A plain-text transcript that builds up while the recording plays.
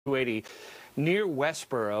280 near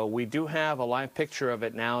Westborough. We do have a live picture of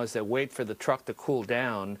it now as they wait for the truck to cool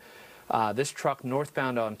down. This truck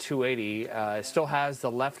northbound on 280 still has the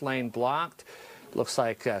left lane blocked. Looks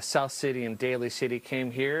like South City and Daly City came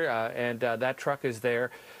here, and that truck is there.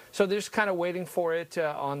 So they're just kind of waiting for it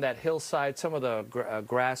on that hillside. Some of the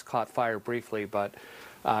grass caught fire briefly, but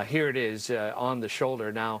here it is on the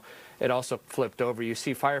shoulder. Now, it also flipped over. You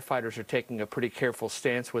see firefighters are taking a pretty careful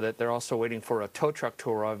stance with it. They're also waiting for a tow truck to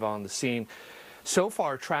arrive on the scene. So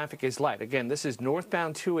far, traffic is light. Again, this is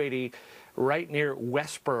northbound 280 right near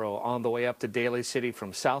Westborough on the way up to Daly City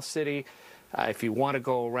from South City. If you want to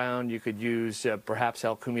go around, you could use perhaps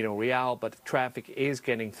El Camino Real, but traffic is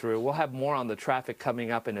getting through. We'll have more on the traffic coming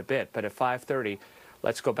up in a bit, but at 5:30,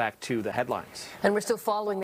 let's go back to the headlines. And we're still following